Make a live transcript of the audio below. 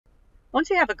Once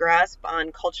you have a grasp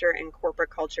on culture and corporate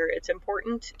culture, it's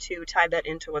important to tie that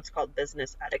into what's called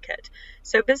business etiquette.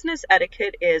 So, business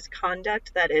etiquette is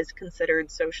conduct that is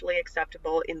considered socially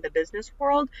acceptable in the business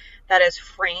world that is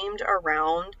framed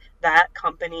around that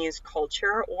company's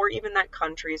culture or even that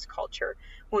country's culture.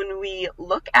 When we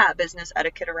look at business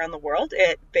etiquette around the world,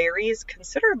 it varies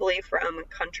considerably from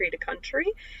country to country.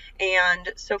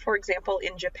 And so, for example,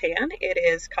 in Japan, it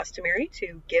is customary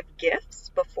to give gifts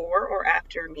before or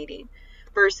after a meeting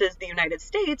versus the United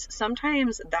States,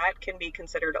 sometimes that can be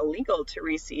considered illegal to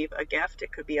receive a gift.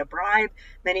 It could be a bribe.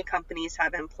 Many companies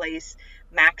have in place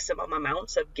maximum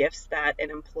amounts of gifts that an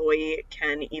employee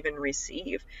can even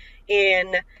receive.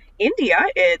 In India,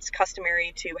 it's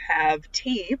customary to have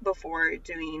tea before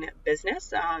doing business.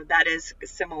 That is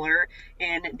similar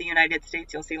in the United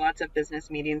States. You'll see lots of business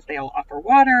meetings. They'll offer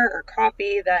water or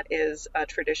coffee. That is a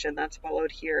tradition that's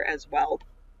followed here as well.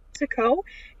 Mexico,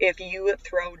 if you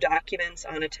throw documents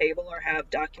on a table or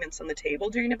have documents on the table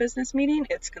during a business meeting,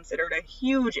 it's considered a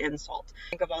huge insult.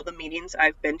 Think of all the meetings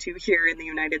I've been to here in the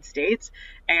United States,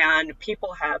 and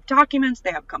people have documents,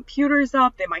 they have computers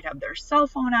up, they might have their cell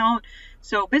phone out.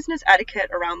 So business etiquette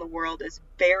around the world is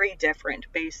very different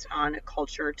based on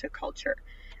culture to culture.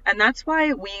 And that's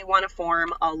why we want to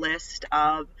form a list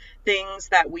of things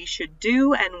that we should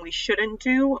do and we shouldn't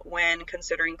do when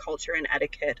considering culture and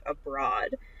etiquette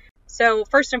abroad. So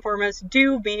first and foremost,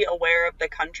 do be aware of the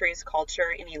country's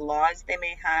culture, any laws they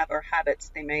may have or habits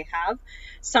they may have.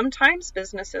 Sometimes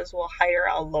businesses will hire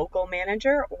a local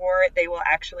manager or they will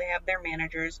actually have their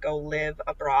managers go live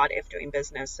abroad if doing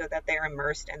business so that they're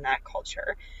immersed in that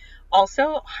culture.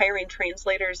 Also, hiring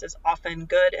translators is often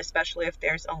good, especially if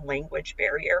there's a language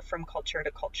barrier from culture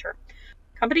to culture.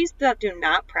 Companies that do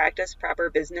not practice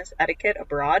proper business etiquette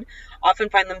abroad often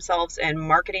find themselves in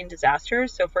marketing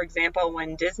disasters. So, for example,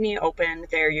 when Disney opened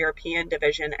their European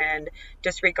division and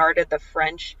disregarded the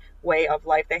French way of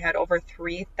life, they had over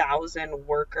 3,000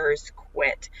 workers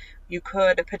quit. You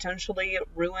could potentially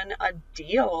ruin a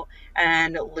deal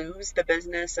and lose the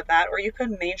business of that, or you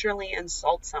could majorly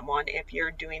insult someone if you're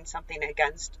doing something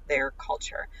against their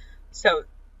culture. So,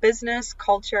 business,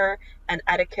 culture, and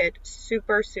etiquette,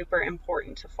 super, super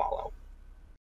important to follow.